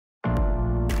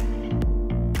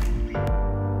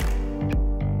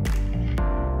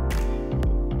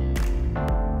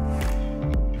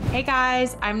Hey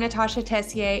guys, I'm Natasha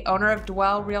Tessier, owner of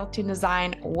Dwell Realty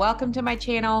Design. Welcome to my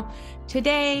channel.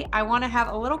 Today, I want to have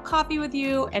a little coffee with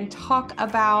you and talk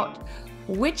about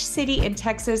which city in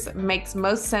Texas makes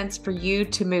most sense for you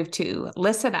to move to.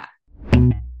 Listen up.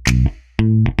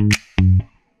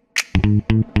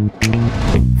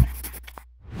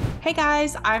 Hey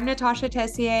guys, I'm Natasha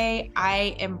Tessier.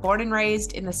 I am born and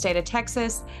raised in the state of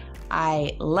Texas.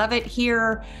 I love it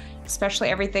here, especially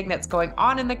everything that's going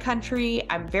on in the country.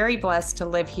 I'm very blessed to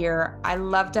live here. I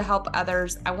love to help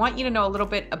others. I want you to know a little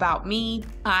bit about me.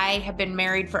 I have been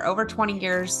married for over 20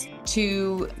 years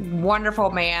to a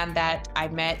wonderful man that I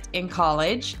met in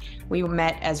college. We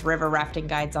met as river rafting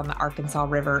guides on the Arkansas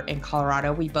River in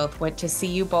Colorado. We both went to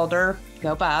CU Boulder.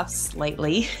 Go Buffs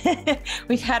lately.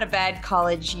 We've had a bad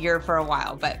college year for a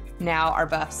while, but now our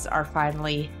Buffs are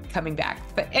finally coming back.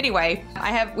 But anyway,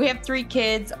 we have 3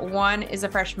 kids. One is a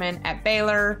freshman at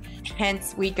Baylor,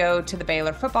 hence we go to the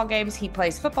Baylor football games. He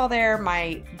plays football there.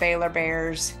 My Baylor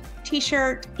Bears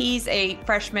t-shirt. He's a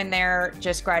freshman there,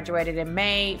 just graduated in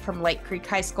May from Lake Creek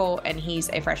High School, and he's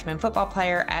a freshman football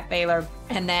player at Baylor.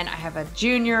 And then I have a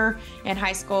junior in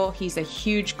high school. He's a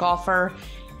huge golfer.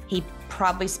 He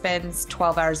probably spends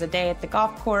 12 hours a day at the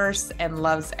golf course and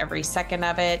loves every second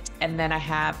of it. And then I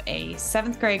have a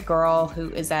 7th grade girl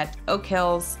who is at Oak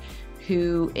Hills,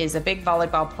 who is a big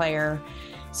volleyball player.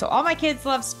 So all my kids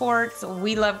love sports.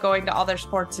 We love going to all their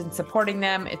sports and supporting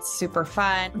them. It's super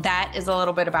fun. That is a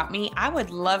little bit about me. I would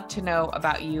love to know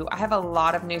about you. I have a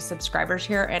lot of new subscribers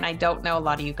here and I don't know a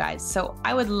lot of you guys. So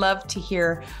I would love to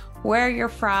hear where you're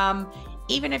from.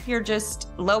 Even if you're just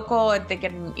local and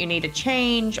thinking you need a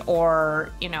change,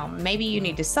 or, maybe you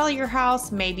need to sell your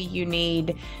house, maybe you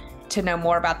need to know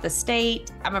more about the state.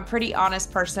 I'm a pretty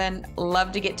honest person,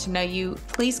 love to get to know you.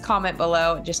 Please comment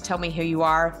below and just tell me who you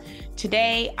are.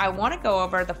 Today, I want to go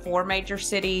over the 4 major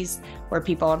cities where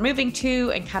people are moving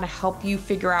to and kind of help you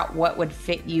figure out what would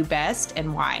fit you best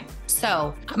and why.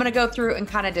 So I'm going to go through and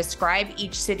kind of describe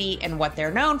each city and what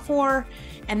they're known for.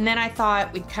 And then I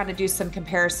thought we'd kind of do some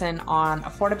comparison on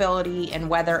affordability and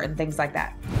weather and things like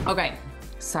that. Okay,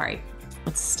 sorry.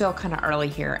 It's still kind of early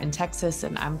here in Texas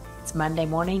and it's Monday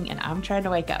morning and I'm trying to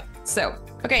wake up. So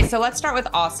let's start with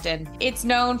Austin. It's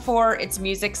known for its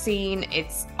music scene.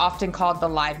 It's often called the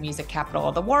live music capital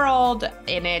of the world,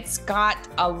 and it's got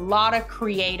a lot of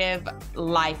creative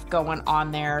life going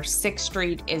on there. 6th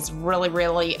Street is really,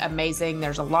 really amazing.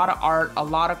 There's a lot of art, a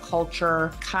lot of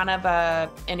culture, kind of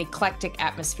an eclectic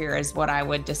atmosphere is what I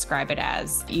would describe it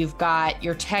as. You've got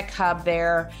your tech hub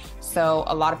there. So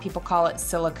a lot of people call it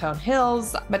Silicon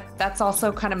Hills, but that's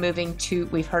also kind of moving to,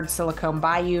 we've heard Silicon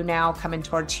Bayou now coming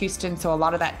towards Houston. So a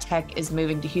lot of that tech is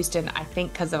moving to Houston, I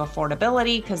think because of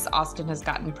affordability, because Austin has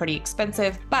gotten pretty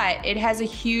expensive, but it has a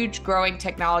huge growing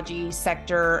technology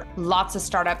sector, lots of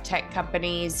startup tech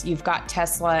companies. You've got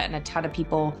Tesla and a ton of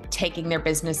people taking their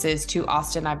businesses to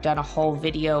Austin. I've done a whole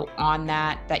video on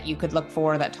that you could look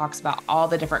for that talks about all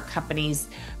the different companies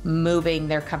moving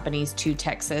their companies to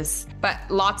Texas, but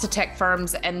lots of tech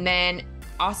firms. And then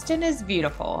Austin is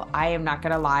beautiful. I am not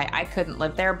gonna lie, I couldn't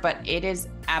live there, but it is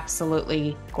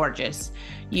absolutely gorgeous.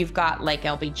 You've got Lake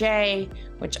LBJ,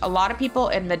 which a lot of people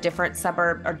in the different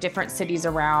suburb or different cities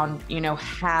around,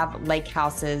 have lake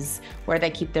houses where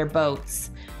they keep their boats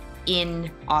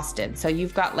in Austin. So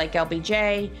you've got Lake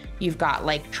LBJ, you've got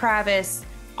Lake Travis.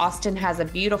 Austin has a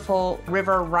beautiful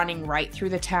river running right through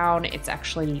the town. It's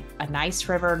actually a nice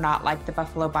river, not like the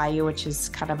Buffalo Bayou, which is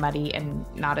kind of muddy and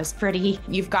not as pretty.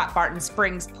 You've got Barton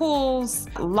Springs pools,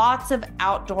 lots of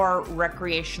outdoor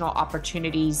recreational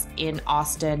opportunities in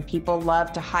Austin. People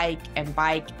love to hike and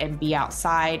bike and be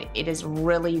outside. It is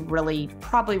really, really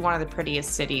probably one of the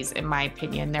prettiest cities in my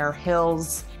opinion. There are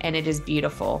hills and it is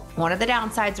beautiful. One of the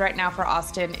downsides right now for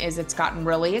Austin is it's gotten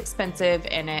really expensive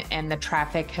and the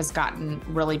traffic has gotten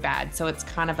really bad. So it's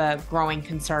kind of a growing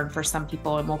concern for some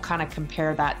people, and we'll kind of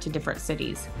compare that to different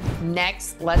cities.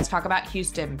 Next, let's talk about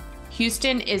Houston.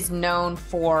 Houston is known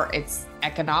for its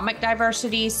economic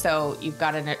diversity. So you've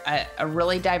got a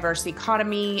really diverse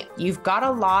economy. You've got a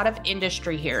lot of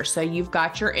industry here. So you've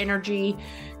got your energy,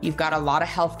 you've got a lot of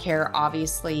healthcare,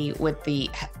 obviously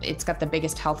it's got the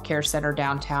biggest healthcare center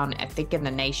downtown, I think in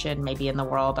the nation, maybe in the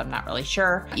world, I'm not really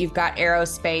sure. You've got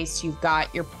aerospace, you've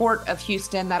got your port of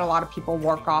Houston that a lot of people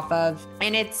work off of.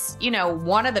 And it's,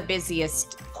 one of the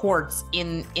busiest ports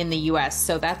in the US.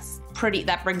 So that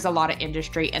brings a lot of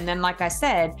industry. And then, like I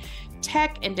said,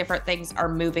 tech and different things are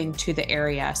moving to the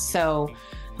area. So,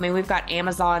 we've got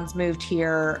Amazon's moved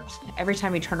here. Every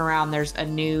time you turn around, there's a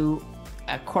new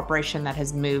a corporation that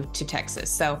has moved to Texas.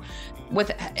 So with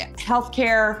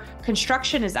healthcare,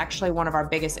 construction is actually one of our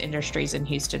biggest industries in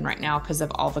Houston right now because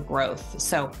of all the growth.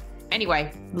 So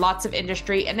anyway, lots of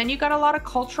industry. And then you got a lot of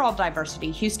cultural diversity.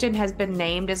 Houston has been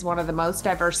named as one of the most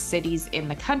diverse cities in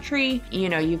the country. You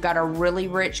know, you've got a really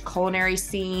rich culinary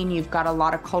scene. You've got a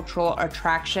lot of cultural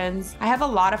attractions. I have a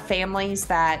lot of families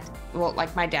that, well,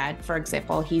 like my dad, for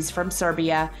example, he's from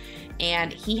Serbia.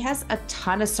 And he has a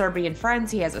ton of Serbian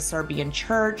friends. He has a Serbian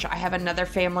church. I have another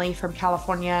family from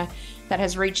California that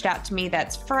has reached out to me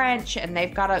that's French, and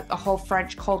they've got a whole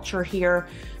French culture here.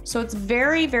 So it's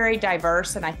very, very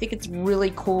diverse. And I think it's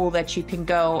really cool that you can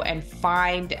go and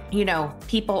find, you know,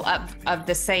 people of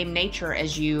the same nature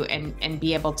as you and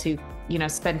be able to, you know,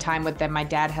 spend time with them. My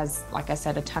dad has, like I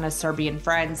said, a ton of Serbian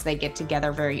friends. They get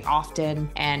together very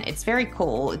often, and it's very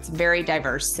cool. It's a very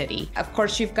diverse city. Of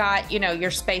course, you've got, you know,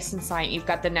 your space and science. You've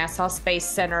got the Nassau Space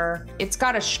Center. It's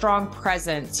got a strong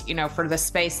presence, you know, for the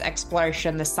space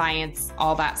exploration, the science,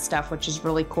 all that stuff, which is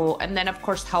really cool. And then, of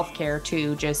course, healthcare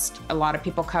too. Just a lot of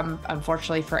people come,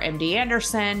 unfortunately, for MD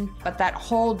Anderson, but that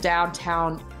whole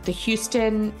downtown, the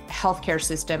Houston healthcare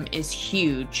system is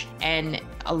huge, and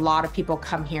a lot of people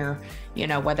come here, you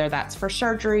know, whether that's for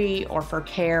surgery or for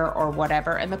care or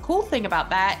whatever. And the cool thing about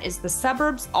that is the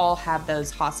suburbs all have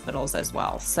those hospitals as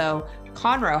well. So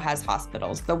Conroe has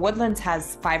hospitals. The Woodlands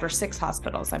has 5 or 6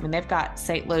 hospitals. I mean, they've got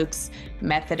St. Luke's,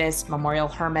 Methodist, Memorial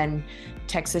Hermann,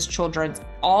 Texas Children's,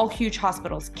 all huge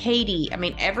hospitals. Katy, I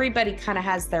mean, everybody kind of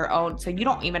has their own. So you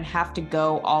don't even have to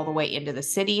go all the way into the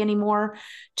city anymore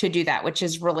to do that, which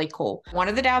is really cool. One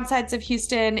of the downsides of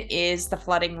Houston is the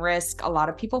flooding risk. A lot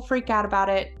of people freak out about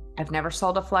it. I've never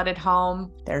sold a flooded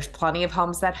home. There's plenty of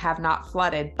homes that have not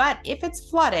flooded, but if it's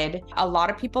flooded, a lot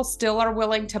of people still are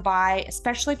willing to buy,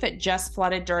 especially if it just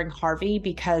flooded during Harvey,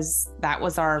 because that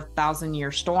was our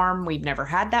 1,000-year storm. We've never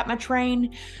had that much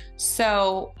rain.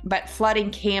 So, but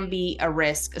flooding can be a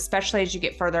risk, especially as you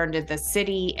get further into the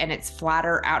city and it's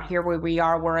flatter out here where we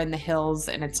are. We're in the hills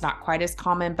and it's not quite as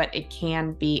common, but it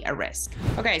can be a risk.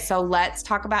 Okay, so let's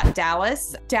talk about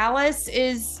Dallas. Dallas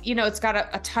is, you know, it's got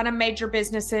a ton of major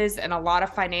businesses and a lot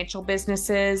of financial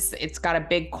businesses. It's got a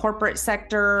big corporate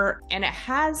sector, and it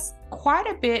has quite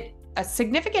a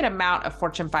significant amount of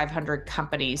Fortune 500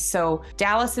 companies. So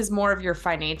Dallas is more of your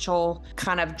financial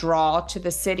kind of draw to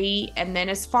the city. And then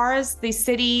as far as the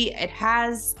city,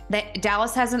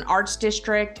 Dallas has an arts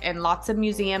district and lots of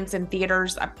museums and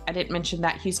theaters. I didn't mention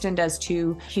that Houston does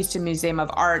too. Houston Museum of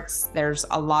Arts. There's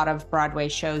a lot of Broadway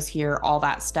shows here, all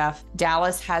that stuff.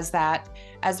 Dallas has that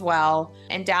as well.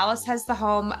 And Dallas has the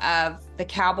home of the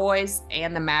Cowboys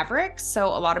and the Mavericks. So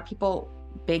a lot of people,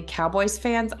 big Cowboys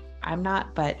fans. I'm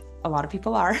not, but a lot of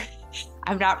people are.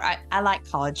 I'm not. I like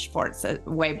college sports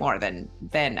way more than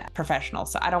professional.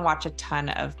 So I don't watch a ton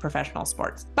of professional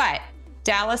sports. But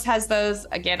Dallas has those.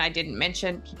 Again, I didn't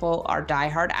mention people are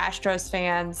diehard Astros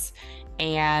fans.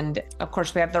 And of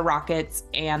course, we have the Rockets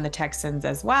and the Texans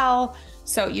as well.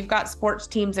 So you've got sports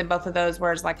teams in both of those,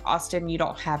 whereas like Austin, you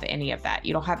don't have any of that.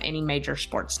 You don't have any major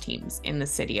sports teams in the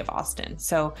city of Austin.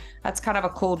 So that's kind of a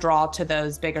cool draw to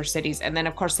those bigger cities. And then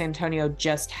of course, San Antonio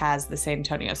just has the San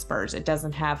Antonio Spurs. It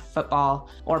doesn't have football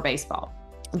or baseball.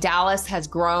 Dallas has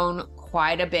grown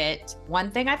quite a bit. One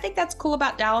thing I think that's cool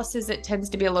about Dallas is it tends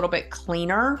to be a little bit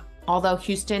cleaner. Although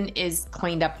Houston is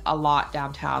cleaned up a lot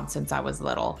downtown since I was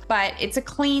little, but it's a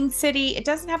clean city. It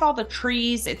doesn't have all the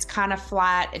trees. It's kind of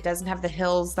flat. It doesn't have the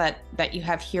hills that you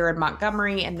have here in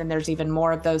Montgomery. And then there's even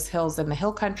more of those hills in the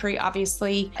hill country,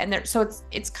 obviously. And so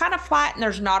it's kind of flat and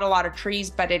there's not a lot of trees,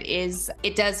 but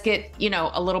it does get, you know,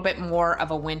 a little bit more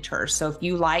of a winter. So if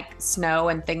you like snow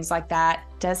and things like that,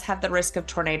 it does have the risk of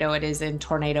tornado. It is in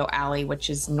Tornado Alley, which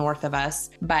is north of us,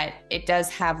 but it does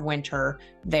have winter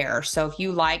there. So if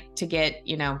you like to get,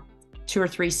 you know, 2 or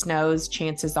 3 snows,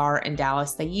 chances are in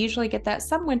Dallas, they usually get that.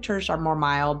 Some winters are more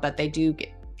mild, but they do get,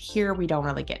 here we don't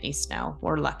really get any snow.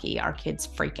 We're lucky. Our kids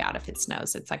freak out if it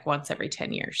snows. It's like once every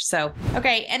 10 years. So,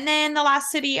 okay. And then the last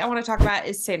city I want to talk about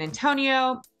is San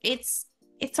Antonio. It's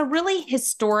a really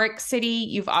historic city.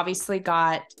 You've obviously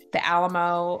got the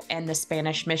Alamo and the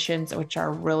Spanish missions, which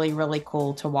are really, really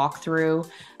cool to walk through.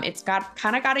 It's got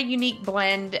a unique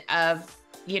blend of,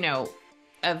 you know,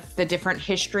 of the different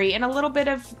history and a little bit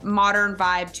of modern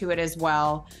vibe to it as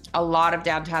well. A lot of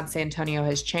downtown San Antonio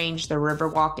has changed. The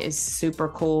Riverwalk is super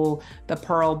cool. The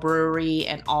Pearl Brewery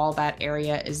and all that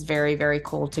area is very, very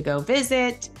cool to go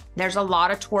visit. There's a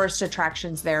lot of tourist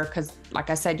attractions there because,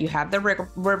 like I said, you have the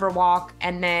Riverwalk,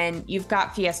 and then you've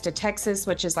got Fiesta Texas,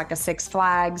 which is like a Six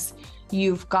Flags.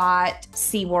 You've got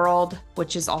SeaWorld,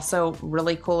 which is also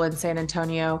really cool in San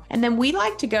Antonio. And then we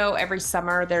like to go every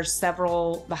summer. There's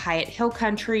several, the Hyatt Hill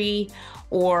Country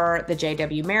or the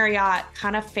JW Marriott,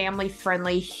 kind of family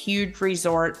friendly, huge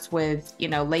resorts with,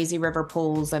 lazy river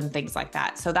pools and things like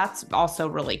that. So that's also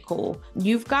really cool.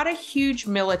 You've got a huge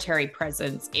military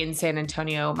presence in San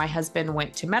Antonio. My husband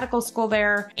went to medical school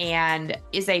there and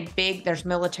there's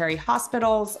military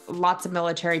hospitals, lots of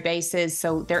military bases.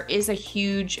 So there is a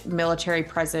huge military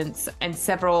presence and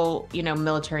several,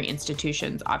 military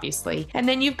institutions, obviously. And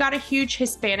then you've got a huge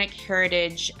Hispanic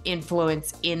heritage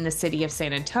influence in the city of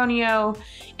San Antonio.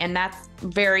 And that's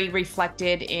very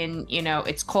reflected in,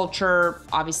 its culture,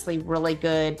 obviously really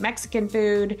good Mexican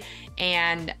food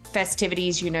and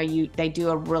festivities. They do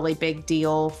a really big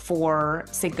deal for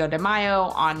Cinco de Mayo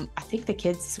on, I think the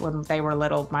kids when they were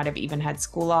little might have even had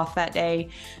school off that day.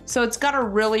 So it's got a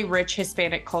really rich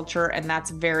Hispanic culture, and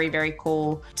that's very, very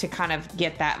cool to kind of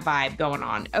get that vibe going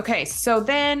on. Okay, so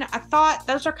then I thought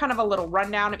those are kind of a little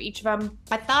rundown of each of them.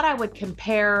 I thought I would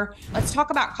compare, let's talk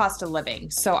about cost of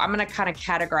living. So I'm going to kind of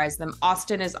categorize them.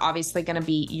 Austin is obviously going to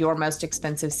be your most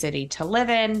expensive city to live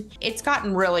in. It's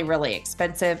gotten really, really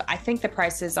expensive. I think the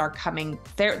prices are coming,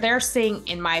 they're seeing,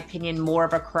 in my opinion, more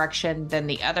of a correction than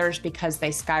the others because they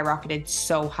skyrocketed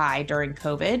so high during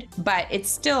COVID, but it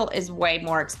still is way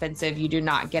more expensive. You do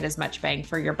not get as much bang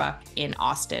for your buck in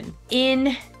Austin.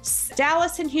 In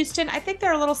Dallas and Houston, I think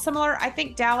they're a little similar. I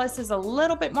think Dallas is a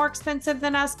little bit more expensive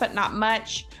than us, but not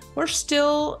much. We're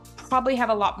still probably have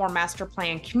a lot more master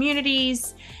plan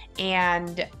communities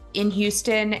and in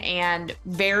Houston, and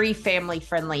very family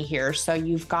friendly here. So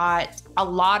you've got a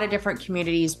lot of different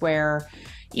communities where,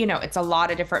 it's a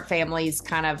lot of different families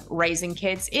kind of raising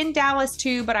kids in Dallas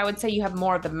too, but I would say you have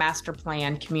more of the master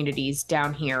plan communities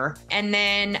down here. And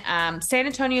then San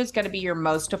Antonio is going to be your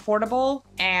most affordable.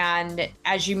 And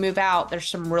as you move out, there's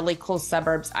some really cool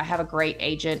suburbs. I have a great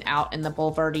agent out in the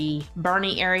Bulverde,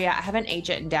 Bernie area. I have an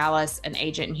agent in Dallas, an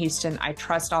agent in Houston. I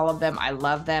trust all of them. I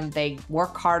love them. They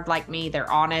work hard like me.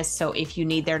 They're honest. So if you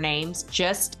need their names,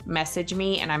 just message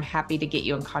me and I'm happy to get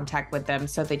you in contact with them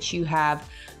so that you have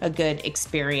a good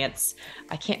experience.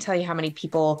 I can't tell you how many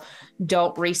people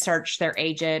don't research their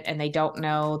agent and they don't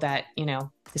know that,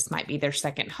 this might be their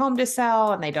second home to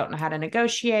sell and they don't know how to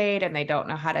negotiate and they don't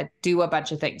know how to do a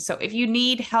bunch of things. So if you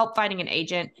need help finding an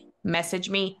agent, message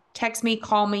me, text me,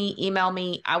 call me, email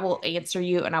me. I will answer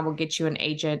you and I will get you an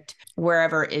agent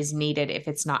wherever is needed if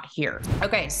it's not here.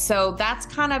 Okay, so that's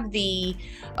kind of the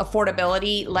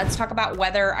affordability. Let's talk about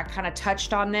weather. I kind of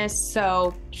touched on this.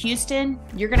 So Houston,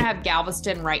 you're going to have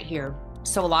Galveston right here.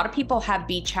 So a lot of people have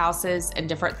beach houses and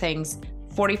different things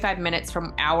 45 minutes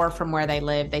from where they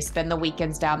live. They spend the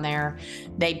weekends down there.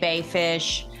 They bay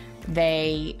fish.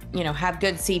 They, have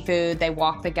good seafood. They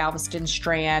walk the Galveston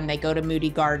Strand. They go to Moody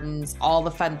Gardens, all the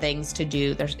fun things to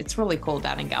do. It's really cool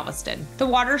down in Galveston. The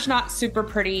water's not super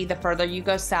pretty. The further you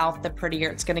go south, the prettier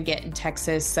it's going to get in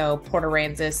Texas. So Port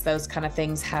Aransas, those kind of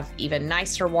things have even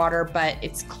nicer water, but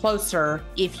it's closer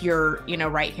if you're,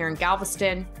 right here in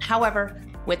Galveston. However,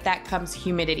 with that comes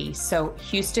humidity. So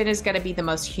Houston is going to be the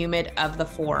most humid of the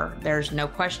four. There's no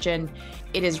question.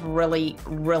 It is really,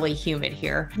 really humid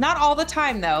here. Not all the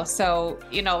time though. So,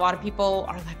 a lot of people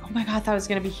are like, oh my God, I thought it was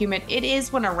going to be humid. It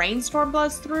is when a rainstorm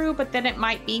blows through, but then it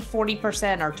might be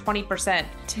 40% or 20%.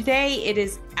 Today, it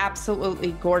is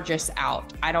absolutely gorgeous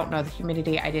out. I don't know the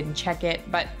humidity. I didn't check it,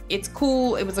 but it's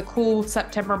cool. It was a cool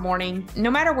September morning. No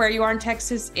matter where you are in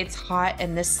Texas, it's hot.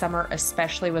 And this summer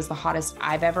especially was the hottest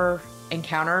I've ever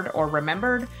encountered or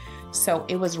remembered. So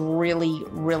it was really,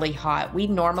 really hot. We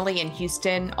normally in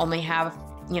Houston only have,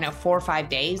 4 or 5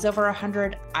 days over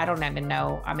 100. I don't even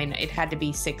know. I mean, it had to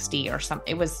be 60 or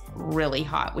something. It was really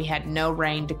hot. We had no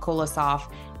rain to cool us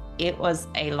off. It was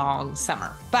a long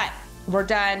summer, but we're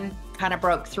done. Kind of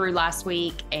broke through last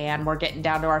week and we're getting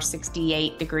down to our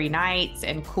 68-degree nights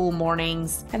and cool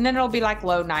mornings. And then it'll be like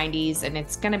low 90s and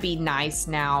it's going to be nice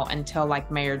now until like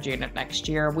May or June of next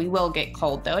year. We will get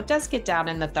cold though. It does get down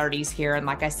in the 30s here. And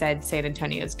like I said, San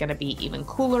Antonio is going to be even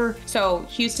cooler. So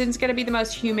Houston's going to be the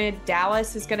most humid.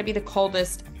 Dallas is going to be the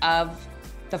coldest of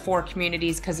the four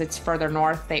communities because it's further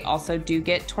north. They also do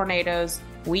get tornadoes.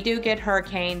 We do get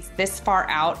hurricanes. This far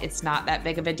out, it's not that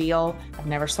big of a deal. I've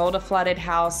never sold a flooded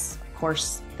house. Of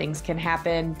course, things can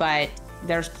happen, but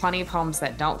There's plenty of homes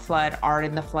that don't flood, aren't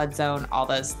in the flood zone, all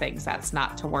those things. That's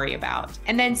not to worry about.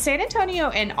 And then San Antonio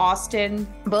and Austin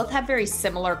both have very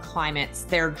similar climates.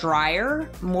 They're drier,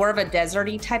 more of a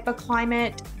deserty type of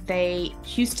climate.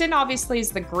 Houston obviously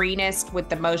is the greenest with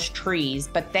the most trees,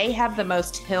 but they have the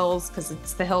most hills because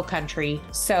it's the hill country.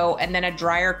 So, and then a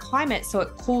drier climate, so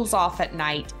it cools off at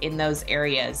night in those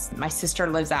areas. My sister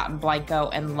lives out in Blanco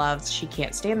and she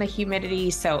can't stand the humidity.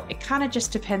 So it kind of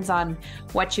just depends on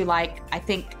what you like. I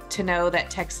think to know that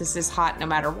Texas is hot no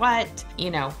matter what.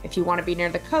 If you want to be near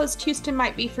the coast, Houston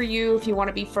might be for you. If you want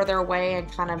to be further away and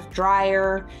kind of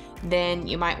drier, then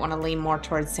you might want to lean more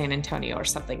towards San Antonio or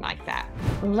something like that.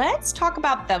 Let's talk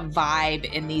about the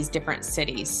vibe in these different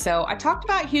cities. So I talked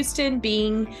about Houston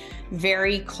being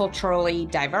very culturally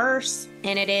diverse,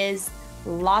 and it is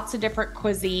lots of different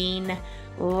cuisine,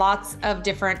 lots of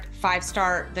different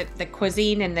five-star. The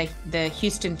cuisine and the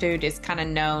Houston food is kind of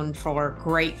known for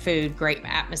great food, great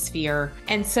atmosphere.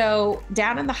 And so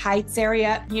down in the Heights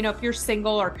area, if you're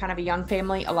single or kind of a young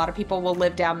family, a lot of people will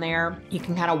live down there. You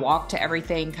can kind of walk to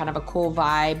everything, kind of a cool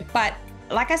vibe. But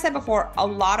like I said before, a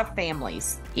lot of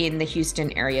families in the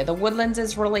Houston area. The Woodlands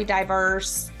is really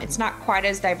diverse. It's not quite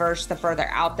as diverse the further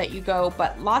out that you go,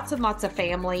 but lots and lots of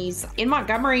families. In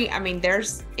Montgomery,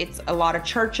 it's a lot of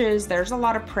churches. There's a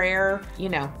lot of prayer,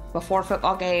 before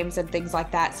football games and things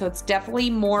like that. So it's definitely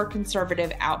more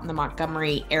conservative out in the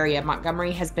Montgomery area.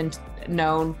 Montgomery has been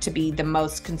known to be the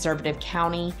most conservative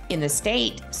county in the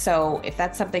state. So if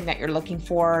that's something that you're looking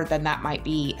for, then that might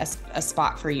be a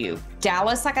spot for you.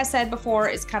 Dallas, like I said before,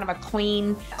 is kind of a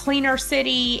cleaner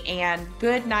city and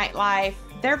good nightlife.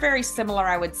 They're very similar,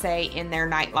 I would say, in their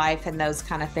nightlife and those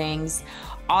kind of things.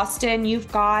 Austin, you've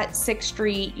got 6th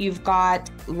Street, you've got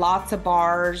lots of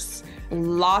bars,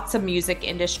 lots of music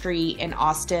industry in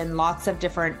Austin, lots of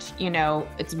different,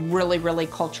 it's really, really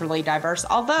culturally diverse.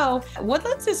 Although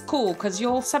Woodlands is cool because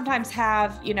you'll sometimes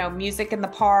have, music in the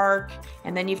park,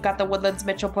 and then you've got the Woodlands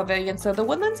Mitchell Pavilion. So the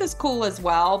Woodlands is cool as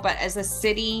well. But as a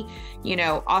city,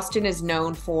 Austin is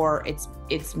known for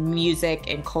its music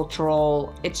and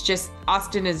cultural.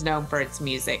 Austin is known for its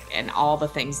music and all the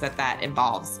things that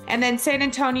involves. And then San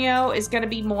Antonio is going to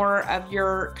be more of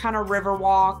your kind of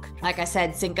Riverwalk. Like I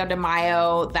said, Cinco de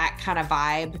Mayo, that kind of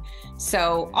vibe.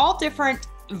 So all different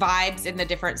vibes in the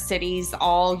different cities,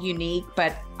 all unique,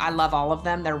 but I love all of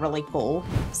them. They're really cool.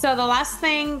 So the last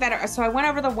thing so I went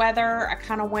over the weather. I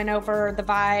kind of went over the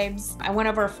vibes. I went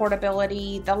over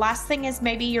affordability. The last thing is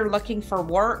maybe you're looking for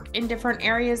work in different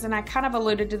areas. And I kind of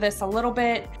alluded to this a little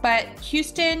bit, but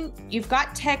Houston, you've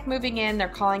got tech moving in. They're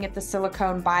calling it the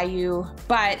Silicon Bayou,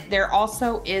 but there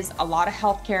also is a lot of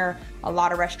healthcare, a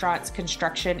lot of restaurants.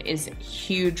 Construction is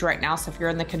huge right now. So if you're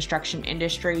in the construction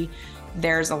industry,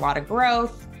 there's a lot of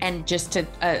growth. And just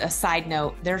a side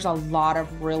note, there's a lot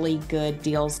of really good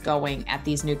deals going at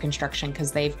these new construction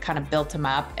because they've kind of built them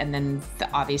up, and then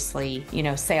obviously,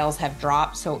 sales have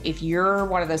dropped. So if you're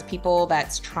one of those people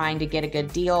that's trying to get a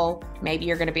good deal, maybe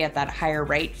you're going to be at that higher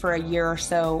rate for a year or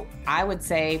so. I would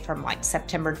say from like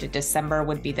September to December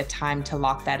would be the time to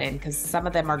lock that in, because some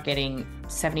of them are getting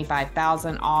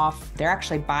 $75,000 off. They're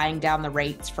actually buying down the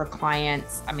rates for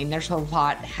clients. There's a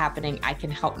lot happening. I can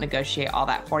help negotiate all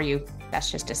that for you. That's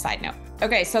just a side note.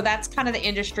 Okay, so that's kind of the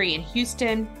industry in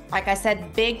Houston. Like I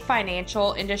said, big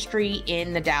financial industry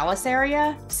in the Dallas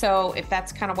area. So if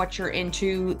that's kind of what you're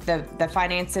into, the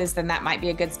finances, then that might be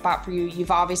a good spot for you.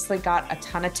 You've obviously got a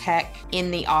ton of tech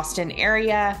in the Austin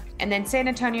area. And then San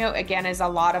Antonio, again, is a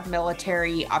lot of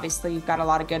military. Obviously, you've got a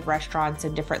lot of good restaurants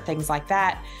and different things like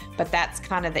that, but that's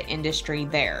kind of the industry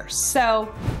there.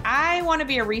 So I want to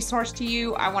be a resource to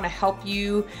you. I want to help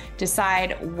you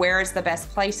decide where is the best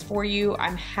place for you.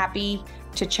 I'm happy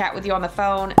to chat with you on the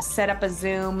phone, set up a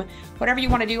Zoom, whatever you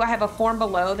want to do. I have a form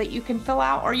below that you can fill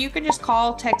out, or you can just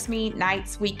call, text me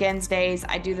nights, weekends, days.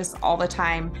 I do this all the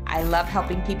time. I love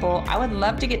helping people. I would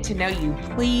love to get to know you.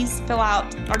 Please fill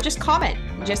out or just comment.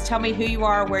 Just tell me who you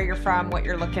are, where you're from, what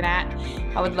you're looking at.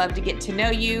 I would love to get to know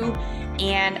you,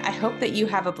 and I hope that you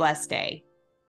have a blessed day.